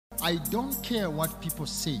I don't care what people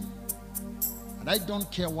say, and I don't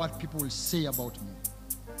care what people will say about me,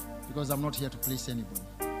 because I'm not here to please anybody.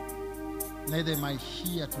 Neither am I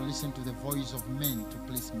here to listen to the voice of men to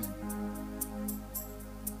please men.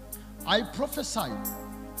 I prophesied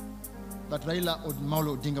that Raila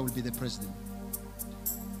Odinga will be the president.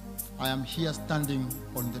 I am here standing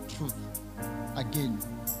on the truth again,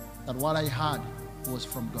 that what I heard was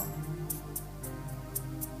from God.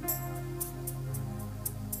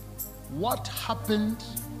 What happened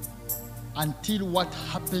until what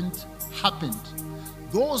happened happened.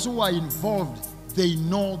 Those who are involved, they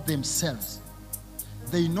know themselves.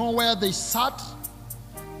 They know where they sat.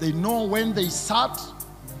 They know when they sat.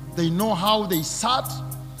 They know how they sat.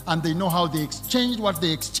 And they know how they exchanged what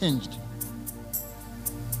they exchanged.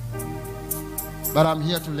 But I'm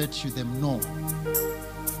here to let them know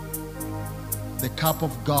the cup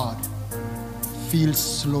of God fills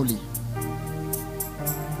slowly.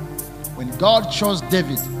 When God chose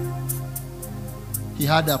David, he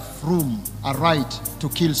had a right to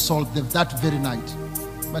kill Saul that very night,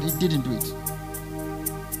 but he didn't do it.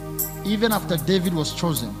 Even after David was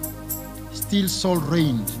chosen, still Saul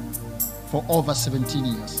reigned for over 17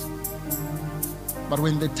 years. But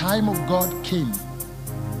when the time of God came,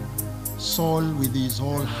 Saul with his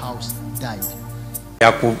whole house died.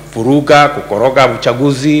 Ya kufuruga, kukoroga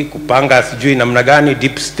uchaguzi, kupanga sijui namna gani,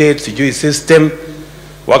 deep state, sijui system.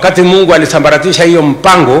 Wakati Mungu alisambaratisha hiyo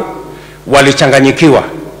mpango, walichanganyikiwa.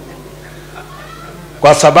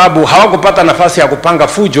 Kwa sababu hawakupata nafasi ya kupanga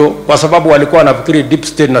fujo, kwa sababu walikuwa wanafikiri deep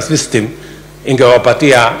state na system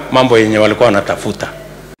ingewapatia mambo yenye walikuwa wanatafuta.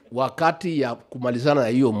 Wakati ya kumalizana na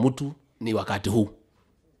hiyo mtu ni wakati huu.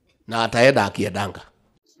 Na ataenda akiedanga.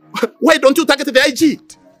 Why don't you target the IG?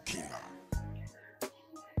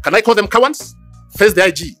 Can I call them cowards? Face the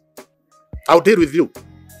IG. I'll deal with you.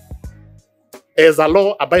 As a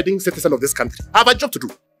law-abiding citizen of this country, I have a job to do.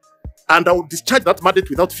 And I will discharge that mandate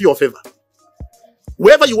without fear or favor.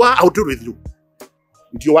 Wherever you are, I will deal with you.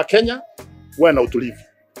 Ndio wa Kenya, wewe na utulivu.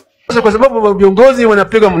 Kwa sababu viongozi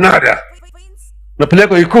wanapiga mnada,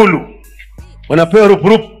 wanapeleka Ikulu, wanapewa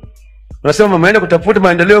rupurupu, wanasema maana kutafuta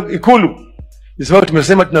maendeleo Ikulu. Ni sababu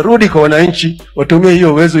tumesema tunarudi kwa wananchi watumie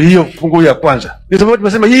hiyo uwezo, hiyo fungu ya kwanza. Ni sababu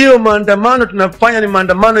tumesema hiyo maandamano tunafanya ni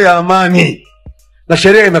maandamano ya amani na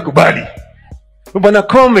sheria imekubali. Bwana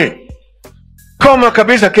koma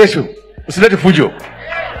kabisa kesho, usilete fujo.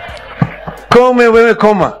 Kome wewe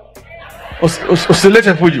koma,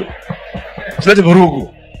 usilete fujo, usilete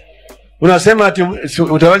vurugu. Unasema ati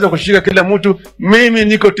utaweza kushika kila mtu, mimi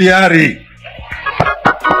niko tayari.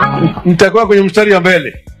 Nitakuwa kwenye mstari wa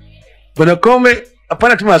mbele. Bwana Kome,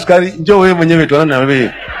 hapana tu askari, njoo wewe mwenyewe tuanane na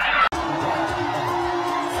wewe.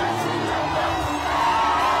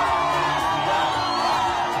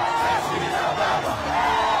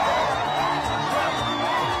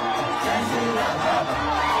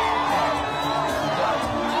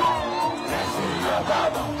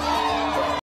 Baba.